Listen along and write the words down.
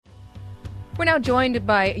We're now joined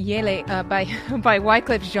by by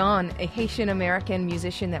Wyclef Jean, a Haitian-American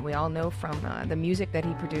musician that we all know from the music that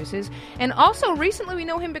he produces. And also, recently we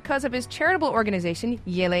know him because of his charitable organization,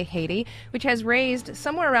 Yele Haiti, which has raised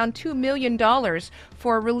somewhere around $2 million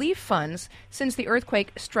for relief funds since the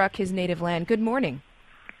earthquake struck his native land. Good morning.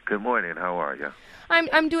 Good morning. How are you?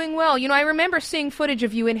 I'm doing well. You know, I remember seeing footage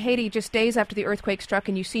of you in Haiti just days after the earthquake struck,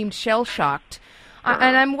 and you seemed shell-shocked.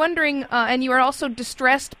 And I'm wondering, and you are also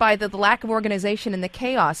distressed by the lack of organization and the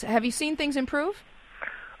chaos. Have you seen things improve?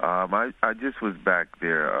 I just was back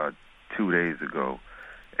there 2 days ago,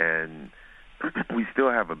 and we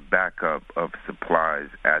still have a backup of supplies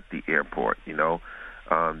at the airport, you know.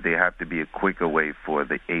 They have to be a quicker way for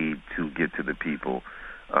the aid to get to the people.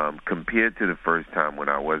 Compared to the first time when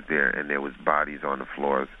I was there and there was bodies on the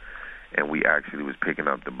floors, and we actually was picking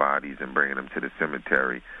up the bodies and bringing them to the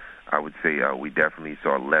cemetery, I would say we definitely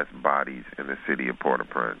saw less bodies in the city of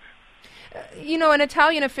Port-au-Prince. You know, an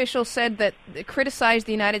Italian official said that criticized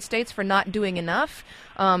the United States for not doing enough.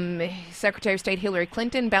 Secretary of State Hillary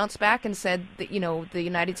Clinton bounced back and said that, you know, the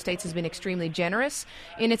United States has been extremely generous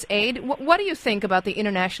in its aid. What do you think about the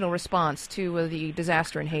international response to the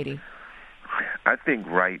disaster in Haiti? I think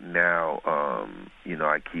right now, you know,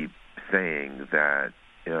 I keep saying that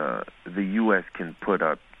the U.S. can put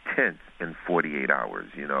up tents in 48 hours,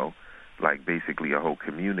 you know, like basically a whole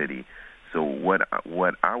community. So what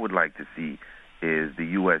I would like to see is the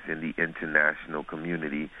U.S. and the international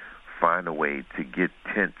community find a way to get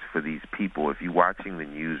tents for these people. If you're watching the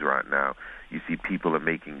news right now, you see people are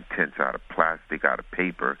making tents out of plastic, out of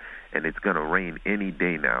paper, and it's going to rain any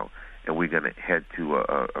day now, and we're going to head to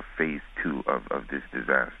a phase 2 of this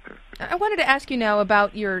disaster. I wanted to ask you now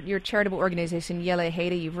about your charitable organization, Yele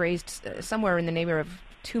Haiti. You've raised somewhere in the neighborhood of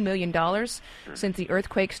 $2 million since the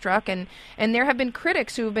earthquake struck, and there have been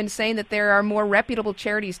critics who have been saying that there are more reputable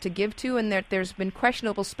charities to give to and that there's been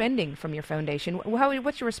questionable spending from your foundation.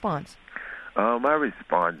 What's your response? I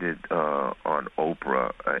responded on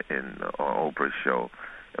Oprah, on Oprah's show,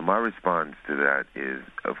 and my response to that is,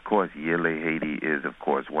 of course, Yele Haiti is, of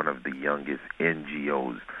course, one of the youngest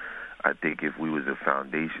NGOs. I think if we was a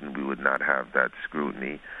foundation, we would not have that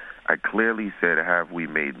scrutiny. I clearly said, have we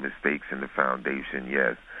made mistakes in the foundation?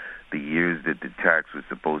 Yes. The years that the tax was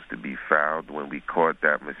supposed to be filed, when we caught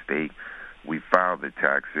that mistake, we filed the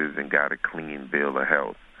taxes and got a clean bill of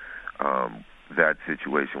health. That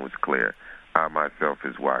situation was clear. I myself,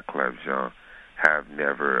 as Wyclef Jean, have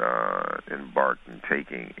never embarked in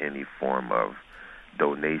taking any form of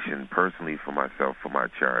donation personally for myself, for my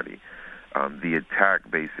charity. The attack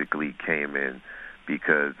basically came in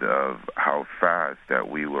because of how fast that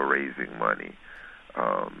we were raising money.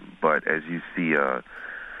 But as you see,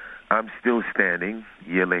 I'm still standing.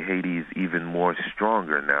 Yele Haiti is even more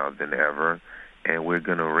stronger now than ever, and we're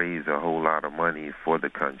going to raise a whole lot of money for the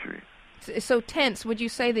country. So tents, would you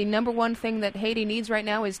say the number one thing that Haiti needs right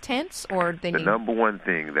now is tents? Or the number one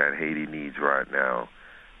thing that Haiti needs right now,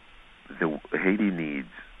 Haiti needs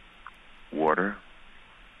water,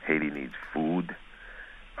 Haiti needs food,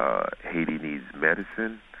 Haiti needs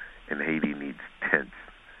medicine, and Haiti needs tents.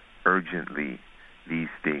 Urgently, these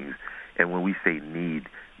things. And when we say need,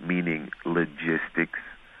 meaning logistics,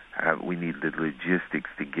 we need the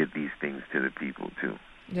logistics to get these things to the people, too.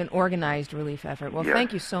 An organized relief effort. Well, yes.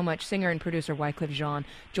 Thank you so much. Singer and producer Wyclef Jean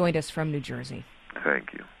joined us from New Jersey.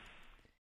 Thank you.